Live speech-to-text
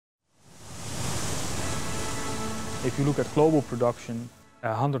If you look at global production,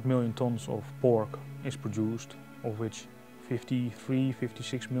 100 million tons of pork is produced, of which 53,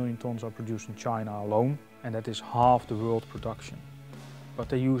 56 million tons are produced in China alone, and that is half the world production. But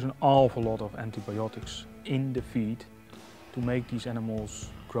they use an awful lot of antibiotics in the feed to make these animals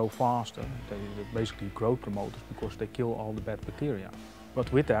grow faster. They're basically growth promoters because they kill all the bad bacteria.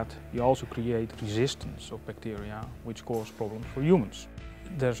 But with that, you also create resistance of bacteria, which cause problems for humans.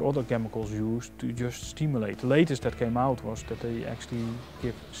 There's other chemicals used to just stimulate. The latest that came out was that they actually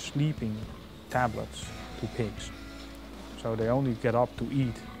give sleeping tablets to pigs. So they only get up to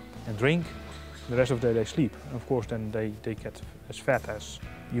eat and drink, the rest of the day they sleep. And of course then they get as fat as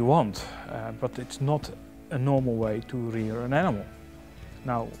you want, but it's not a normal way to rear an animal.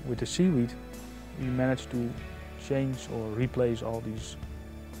 Now with the seaweed we managed to change or replace all these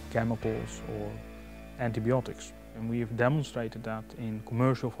chemicals or antibiotics. And we have demonstrated that in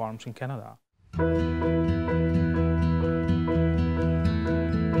commercial farms in Canada.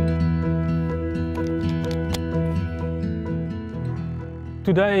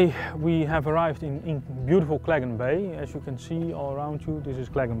 Today we have arrived in beautiful Clagan Bay. As you can see all around you, this is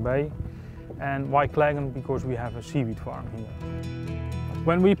Clagan Bay. And why Clagan? Because we have a seaweed farm here.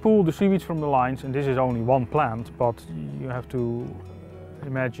 When we pull the seaweeds from the lines, and this is only one plant, but you have to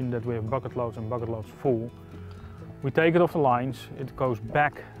imagine that we have bucket loads and bucket loads full. We take it off the lines, it goes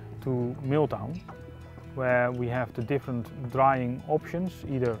back to Milltown, where we have the different drying options.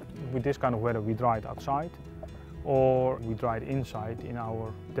 Either with this kind of weather we dry it outside, or we dry it inside in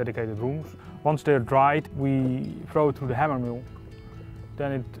our dedicated rooms. Once they're dried, we throw it through the hammer mill.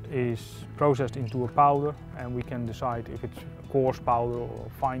 Then it is processed into a powder, and we can decide if it's coarse powder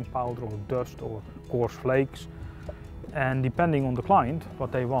or fine powder or dust or coarse flakes. And depending on the client,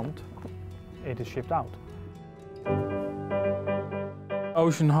 what they want, it is shipped out.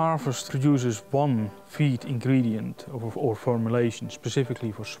 Ocean Harvest produces one feed ingredient or formulation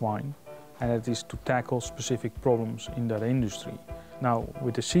specifically for swine, and it is to tackle specific problems in that industry. Now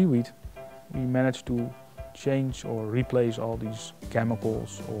with the seaweed we managed to change or replace all these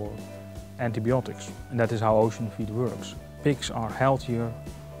chemicals or antibiotics, and that is how OceanFeed works. Pigs are healthier,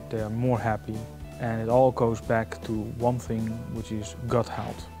 they are more happy, and it all goes back to one thing, which is gut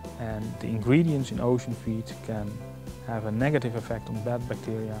health. And the ingredients in OceanFeed can have a negative effect on bad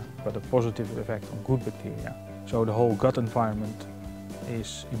bacteria, but a positive effect on good bacteria. So the whole gut environment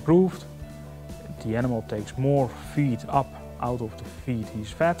is improved. The animal takes more feed up out of the feed he's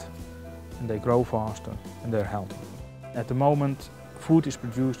fed, and they grow faster and they're healthy. At the moment, food is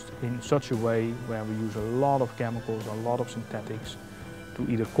produced in such a way where we use a lot of chemicals, a lot of synthetics to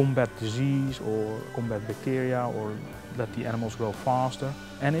either combat disease or combat bacteria or let the animals grow faster.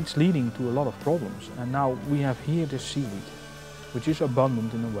 And it's leading to a lot of problems. And now we have here this seaweed, which is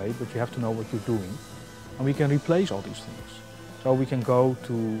abundant in a way, but you have to know what you're doing. And we can replace all these things. So we can go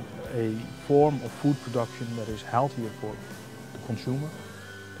to a form of food production that is healthier for the consumer,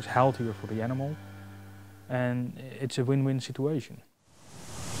 is healthier for the animal, and it's a win-win situation.